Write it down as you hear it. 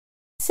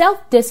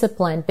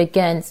Self-discipline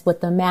begins with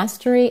the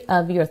mastery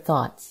of your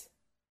thoughts.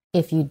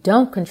 If you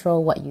don't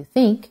control what you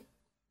think,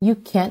 you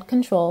can't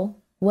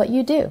control what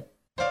you do.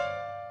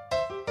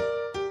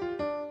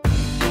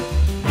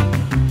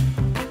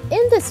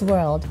 In this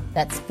world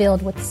that's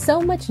filled with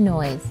so much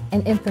noise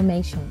and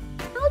information,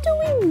 how do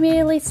we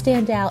really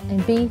stand out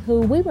and be who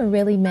we were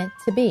really meant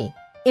to be?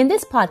 In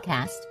this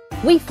podcast,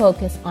 we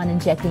focus on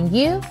injecting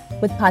you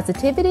with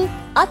positivity,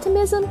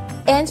 optimism,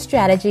 and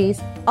strategies,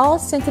 all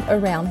centered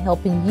around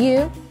helping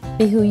you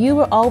be who you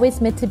were always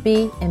meant to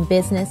be in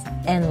business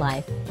and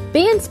life.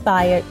 Be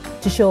inspired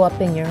to show up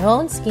in your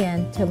own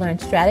skin to learn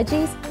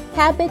strategies,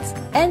 habits,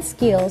 and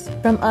skills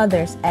from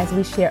others as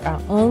we share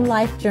our own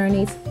life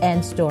journeys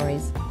and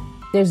stories.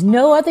 There's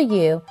no other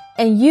you,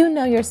 and you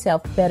know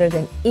yourself better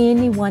than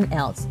anyone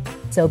else.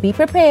 So be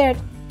prepared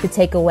to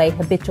take away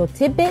habitual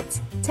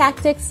tidbits,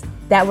 tactics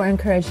that will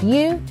encourage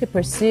you to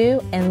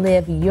pursue and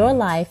live your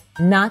life,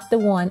 not the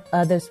one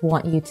others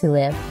want you to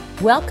live.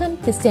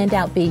 Welcome to Stand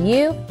Out Be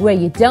You, where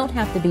you don't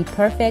have to be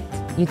perfect,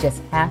 you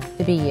just have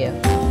to be you.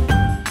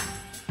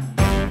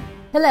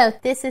 Hello,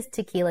 this is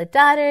Tequila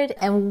Doddard,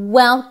 and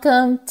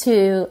welcome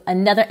to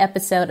another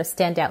episode of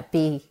Stand Out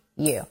Be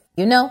You.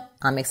 You know,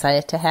 I'm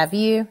excited to have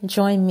you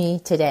join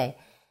me today.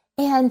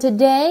 And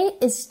today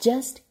is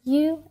just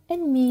you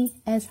and me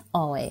as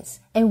always.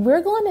 And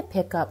we're going to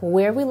pick up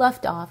where we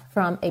left off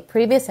from a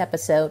previous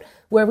episode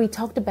where we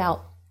talked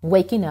about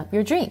waking up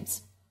your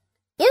dreams.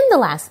 In the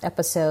last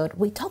episode,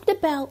 we talked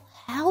about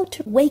how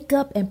to wake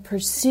up and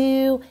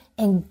pursue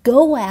and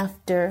go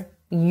after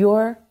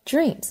your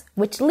dreams,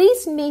 which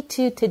leads me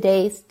to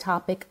today's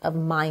topic of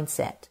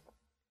mindset.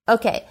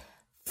 Okay,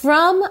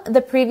 from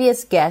the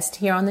previous guest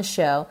here on the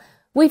show,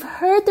 we've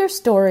heard their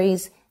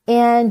stories,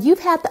 and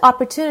you've had the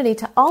opportunity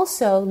to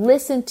also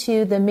listen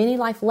to the mini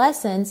life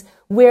lessons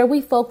where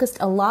we focused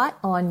a lot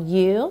on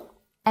you,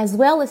 as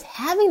well as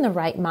having the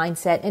right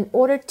mindset in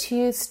order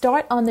to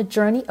start on the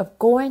journey of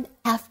going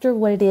after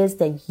what it is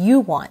that you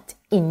want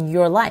in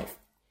your life.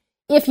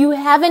 If you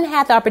haven't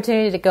had the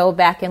opportunity to go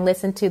back and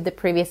listen to the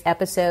previous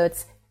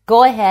episodes,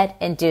 go ahead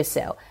and do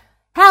so.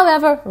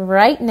 However,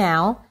 right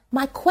now,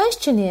 my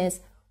question is,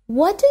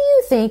 what do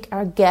you think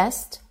our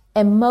guest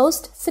and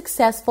most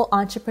successful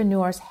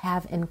entrepreneurs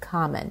have in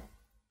common?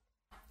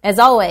 As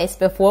always,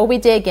 before we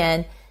dig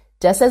in,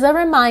 just as a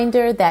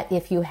reminder that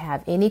if you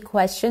have any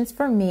questions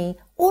for me,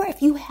 or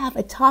if you have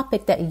a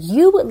topic that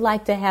you would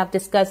like to have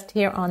discussed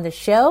here on the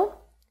show,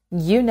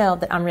 you know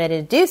that I'm ready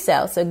to do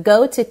so. So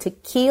go to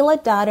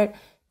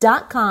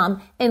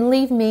tequiladoddard.com and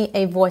leave me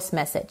a voice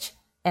message.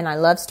 And I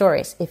love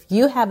stories. If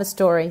you have a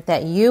story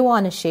that you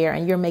want to share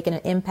and you're making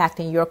an impact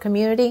in your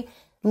community,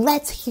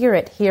 let's hear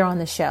it here on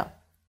the show.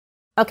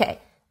 Okay,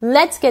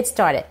 let's get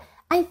started.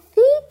 I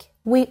think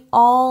we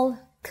all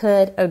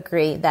could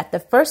agree that the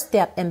first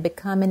step in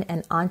becoming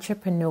an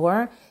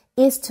entrepreneur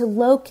is to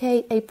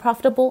locate a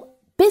profitable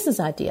business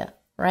idea,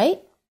 right?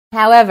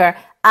 However,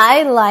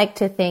 I like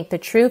to think the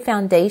true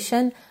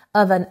foundation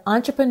of an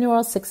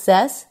entrepreneurial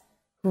success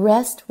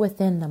rests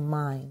within the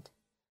mind.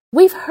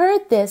 We've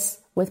heard this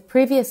with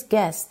previous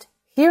guests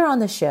here on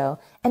the show,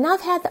 and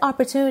I've had the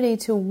opportunity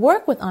to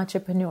work with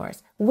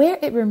entrepreneurs where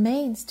it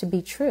remains to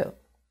be true.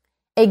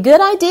 A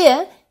good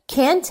idea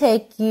can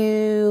take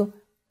you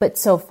but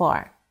so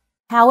far.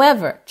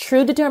 However,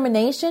 true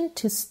determination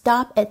to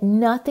stop at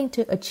nothing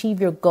to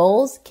achieve your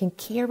goals can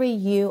carry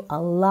you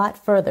a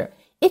lot further.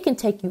 It can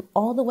take you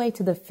all the way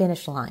to the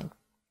finish line.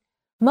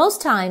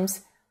 Most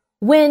times,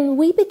 when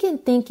we begin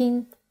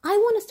thinking, I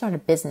want to start a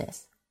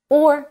business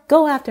or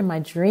go after my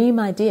dream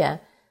idea,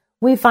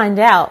 we find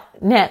out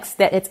next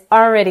that it's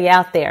already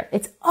out there.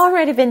 It's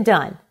already been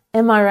done.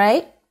 Am I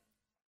right?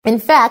 In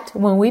fact,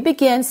 when we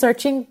begin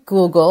searching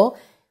Google,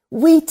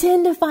 we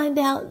tend to find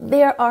out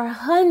there are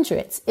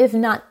hundreds, if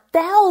not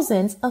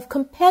thousands, of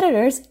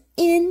competitors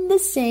in the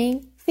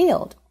same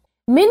field.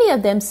 Many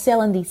of them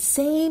selling the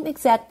same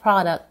exact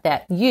product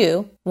that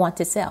you want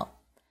to sell.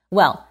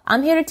 Well,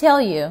 I'm here to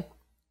tell you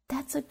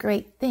that's a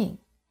great thing.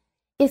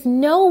 If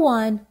no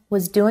one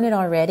was doing it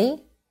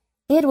already,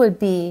 it would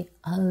be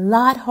a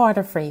lot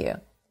harder for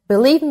you.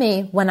 Believe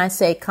me when I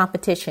say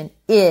competition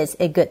is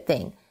a good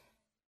thing.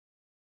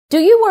 Do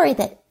you worry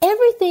that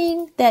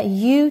everything that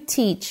you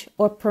teach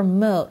or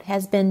promote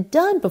has been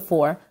done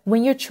before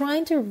when you're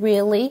trying to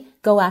really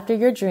go after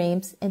your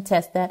dreams and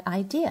test that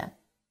idea?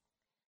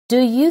 Do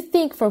you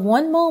think for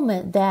one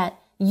moment that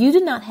you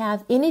do not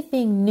have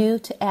anything new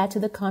to add to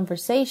the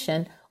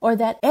conversation or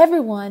that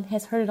everyone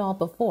has heard it all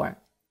before?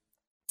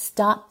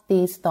 Stop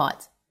these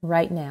thoughts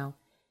right now.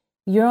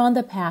 You're on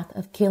the path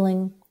of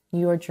killing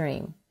your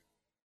dream.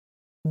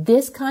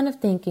 This kind of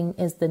thinking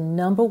is the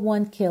number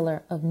one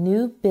killer of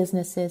new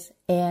businesses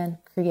and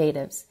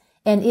creatives.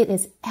 And it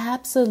is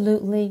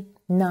absolutely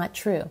not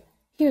true.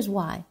 Here's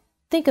why.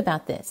 Think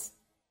about this.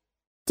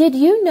 Did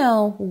you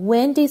know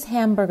Wendy's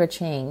hamburger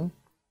chain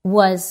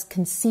was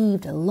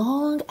conceived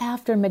long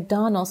after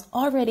McDonald's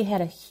already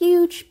had a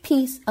huge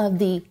piece of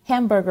the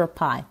hamburger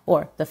pie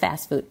or the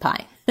fast food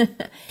pie?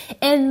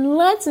 And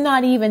let's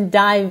not even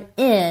dive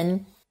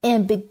in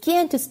and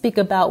begin to speak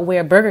about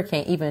where Burger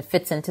King even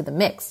fits into the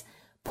mix.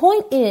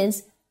 Point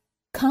is,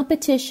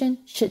 competition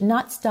should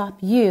not stop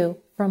you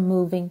from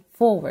moving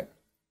forward.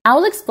 I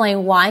will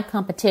explain why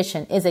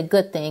competition is a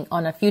good thing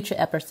on a future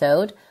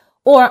episode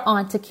or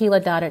on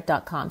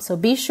tequiladaughter.com. So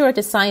be sure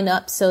to sign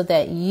up so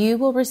that you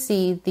will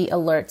receive the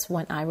alerts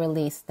when I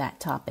release that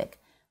topic.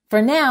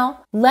 For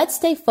now, let's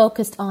stay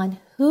focused on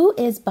who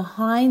is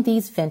behind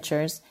these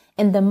ventures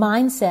and the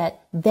mindset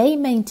they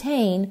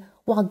maintain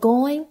while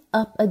going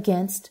up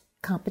against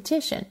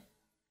competition.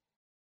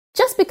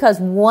 Just because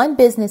one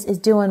business is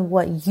doing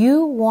what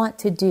you want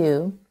to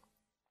do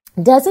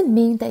doesn't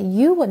mean that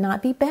you would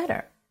not be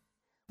better.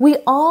 We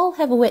all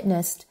have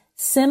witnessed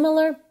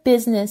similar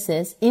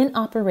businesses in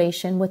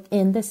operation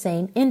within the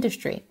same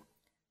industry.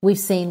 We've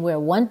seen where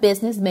one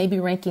business may be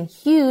ranking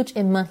huge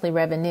in monthly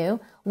revenue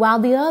while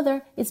the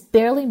other is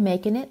barely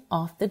making it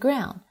off the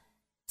ground.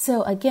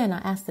 So again, I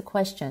ask the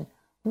question,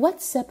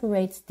 what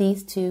separates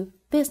these two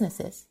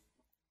businesses?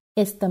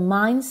 It's the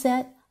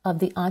mindset of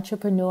the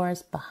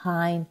entrepreneurs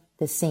behind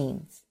the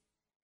scenes.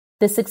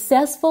 The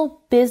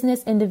successful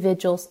business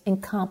individuals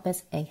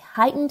encompass a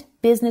heightened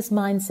business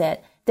mindset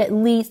that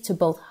leads to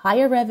both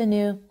higher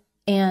revenue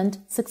and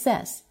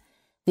success.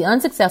 The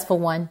unsuccessful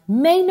one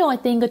may know a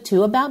thing or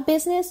two about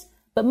business,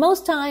 but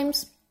most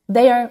times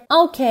they are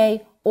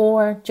okay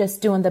or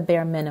just doing the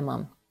bare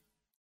minimum.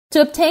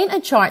 To obtain a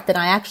chart that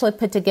I actually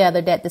put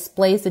together that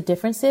displays the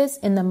differences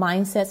in the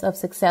mindsets of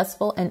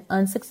successful and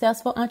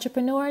unsuccessful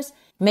entrepreneurs,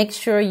 make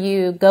sure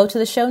you go to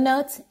the show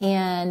notes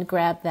and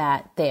grab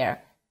that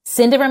there.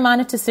 Send a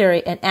reminder to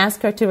Siri and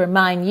ask her to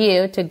remind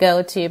you to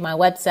go to my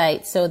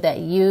website so that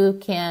you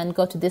can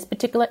go to this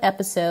particular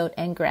episode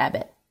and grab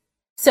it.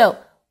 So,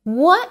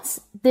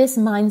 what's this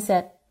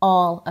mindset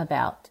all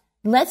about?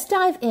 Let's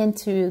dive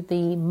into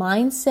the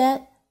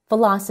mindset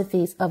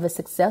philosophies of a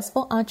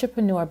successful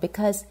entrepreneur,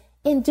 because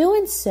in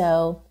doing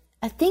so,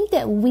 I think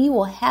that we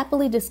will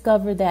happily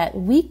discover that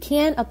we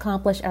can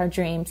accomplish our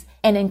dreams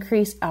and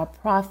increase our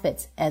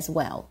profits as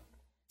well.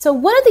 So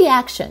what are the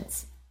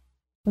actions?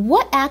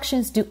 What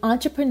actions do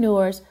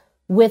entrepreneurs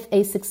with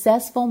a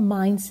successful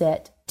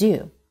mindset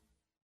do?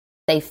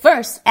 They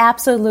first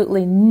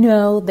absolutely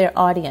know their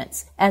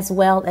audience as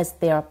well as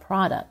their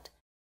product.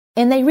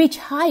 And they reach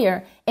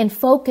higher and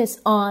focus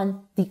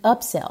on the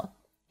upsell.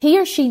 He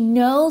or she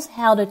knows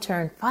how to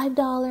turn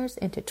 $5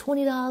 into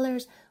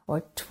 $20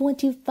 or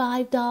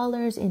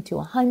 $25 into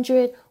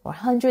 $100 or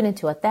 $100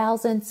 into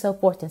 $1,000, so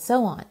forth and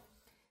so on.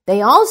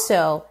 They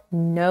also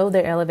know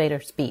their elevator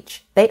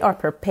speech. They are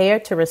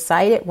prepared to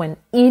recite it when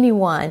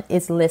anyone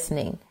is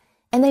listening.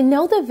 And they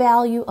know the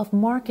value of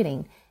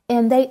marketing,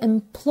 and they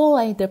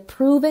employ the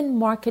proven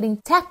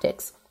marketing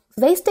tactics.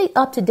 So they stay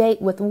up to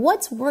date with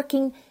what's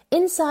working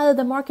inside of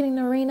the marketing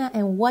arena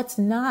and what's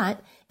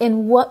not,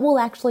 and what will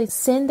actually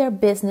send their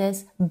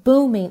business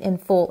booming in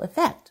full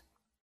effect.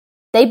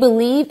 They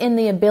believe in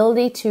the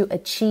ability to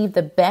achieve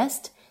the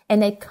best,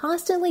 and they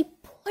constantly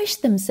push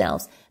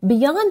themselves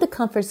beyond the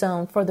comfort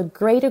zone for the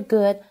greater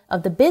good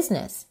of the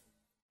business.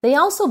 They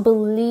also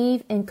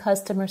believe in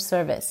customer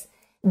service.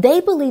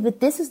 They believe that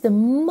this is the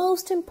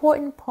most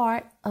important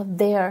part of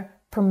their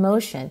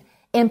promotion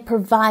in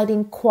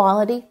providing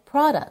quality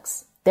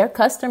products. Their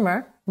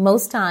customer,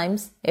 most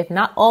times, if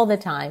not all the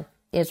time,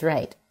 is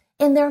right.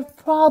 And they're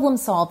problem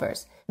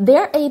solvers.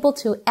 They're able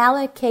to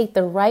allocate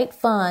the right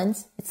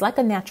funds, it's like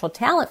a natural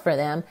talent for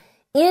them,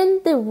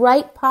 in the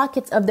right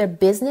pockets of their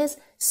business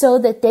so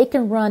that they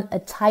can run a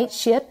tight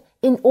ship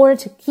in order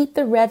to keep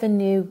the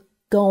revenue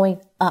going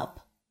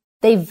up.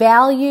 They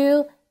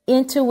value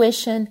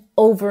intuition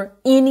over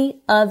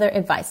any other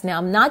advice. Now,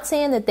 I'm not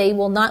saying that they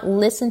will not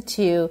listen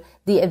to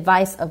the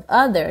advice of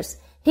others.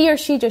 He or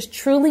she just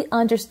truly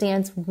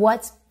understands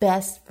what's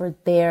best for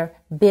their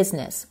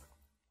business.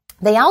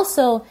 They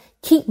also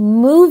keep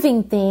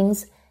moving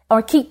things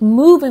or keep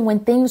moving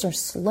when things are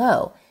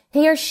slow.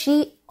 He or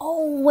she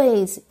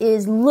always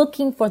is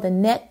looking for the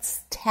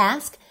next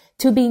task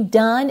to be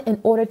done in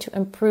order to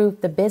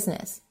improve the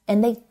business.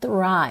 And they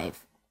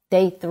thrive.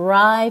 They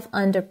thrive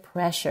under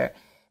pressure.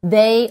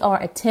 They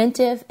are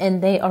attentive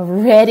and they are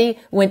ready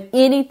when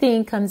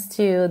anything comes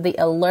to the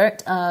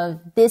alert of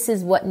this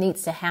is what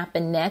needs to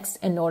happen next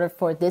in order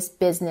for this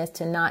business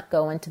to not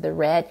go into the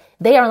red.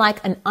 They are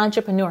like an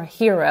entrepreneur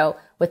hero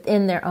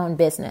within their own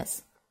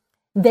business.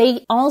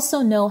 They also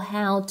know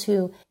how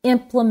to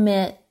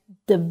implement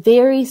the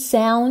very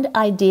sound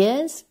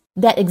ideas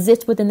that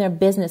exist within their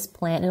business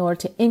plan in order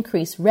to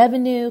increase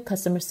revenue,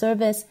 customer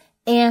service,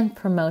 and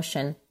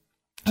promotion.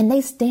 And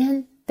they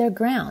stand their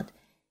ground.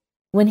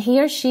 When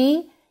he or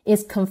she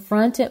is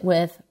confronted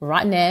with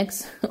rotten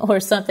eggs or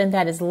something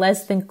that is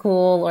less than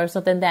cool or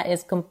something that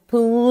is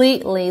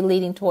completely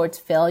leading towards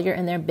failure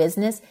in their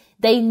business,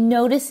 they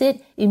notice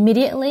it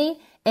immediately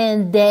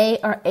and they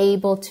are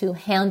able to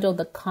handle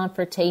the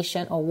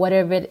confrontation or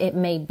whatever it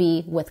may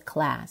be with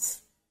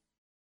class.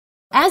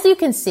 As you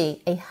can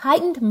see, a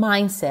heightened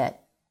mindset,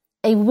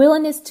 a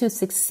willingness to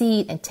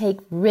succeed and take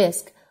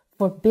risk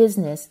for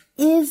business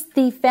is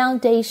the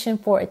foundation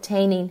for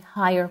attaining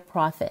higher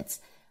profits.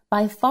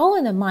 By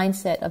following the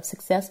mindset of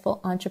successful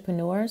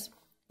entrepreneurs,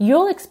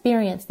 you'll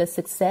experience the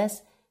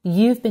success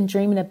you've been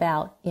dreaming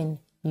about in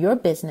your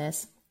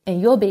business, and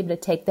you'll be able to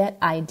take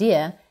that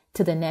idea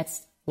to the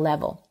next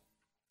level.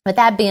 With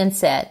that being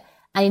said,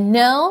 I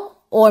know,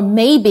 or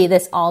maybe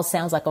this all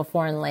sounds like a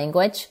foreign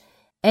language,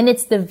 and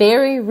it's the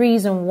very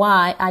reason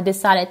why I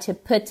decided to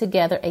put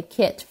together a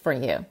kit for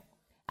you.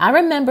 I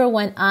remember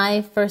when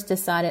I first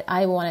decided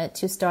I wanted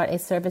to start a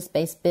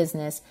service-based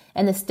business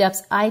and the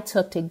steps I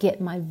took to get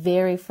my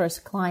very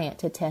first client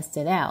to test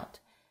it out.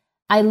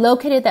 I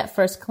located that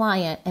first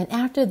client, and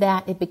after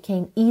that, it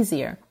became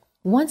easier.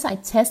 Once I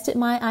tested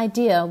my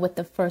idea with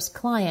the first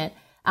client,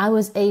 I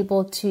was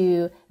able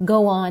to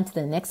go on to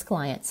the next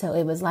client. So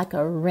it was like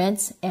a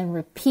rinse and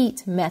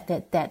repeat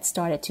method that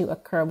started to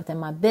occur within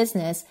my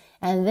business.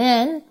 And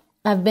then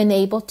I've been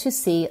able to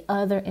see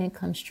other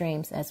income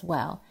streams as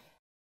well.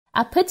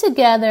 I put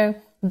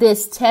together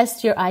this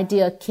Test Your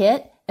Idea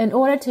kit in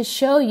order to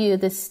show you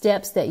the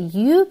steps that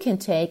you can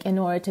take in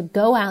order to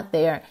go out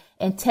there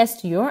and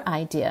test your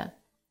idea.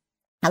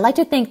 I like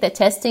to think that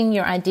testing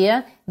your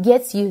idea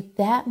gets you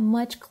that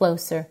much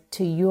closer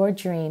to your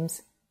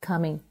dreams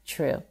coming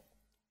true.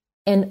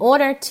 In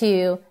order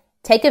to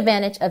take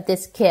advantage of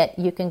this kit,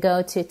 you can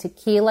go to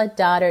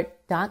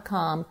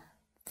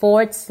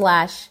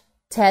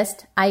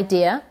tequiladoddard.com/test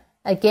idea.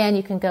 Again,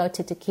 you can go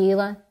to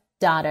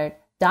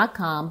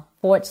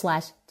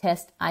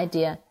tequiladoddard.com/test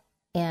idea.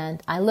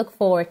 And I look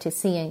forward to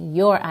seeing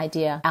your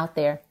idea out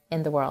there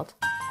in the world.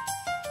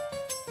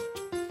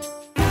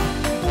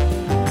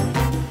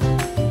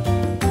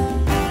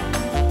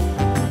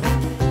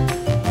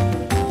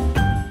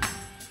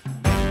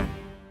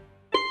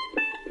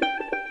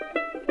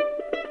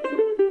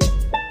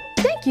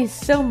 Thank you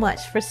so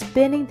much for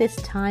spending this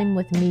time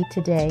with me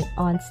today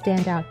on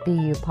Standout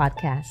BU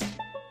podcast.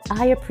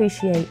 I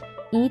appreciate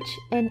each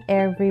and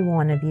every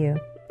one of you.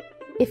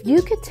 If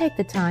you could take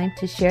the time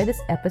to share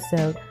this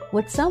episode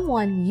with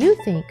someone you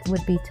think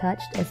would be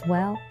touched as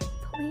well,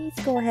 please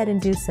go ahead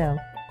and do so.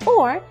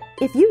 Or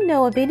if you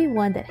know of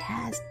anyone that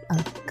has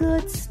a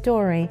good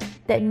story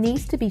that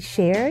needs to be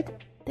shared,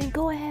 then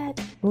go ahead,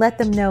 let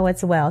them know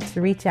as well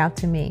to reach out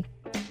to me.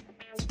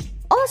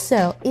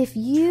 Also, if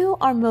you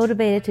are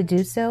motivated to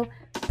do so,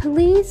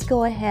 please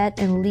go ahead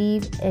and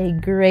leave a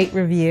great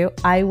review.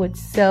 I would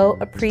so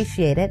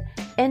appreciate it.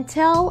 And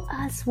tell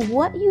us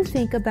what you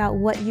think about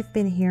what you've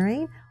been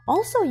hearing.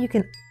 Also, you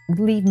can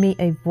leave me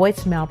a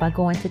voicemail by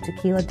going to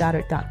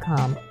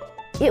tequiladoddard.com.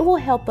 It will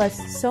help us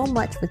so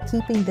much with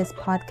keeping this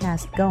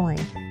podcast going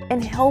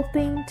and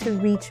helping to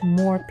reach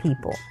more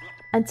people.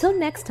 Until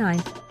next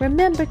time,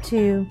 remember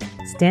to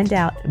stand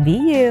out, be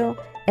you,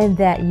 and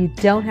that you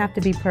don't have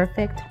to be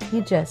perfect.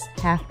 You just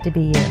have to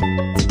be you.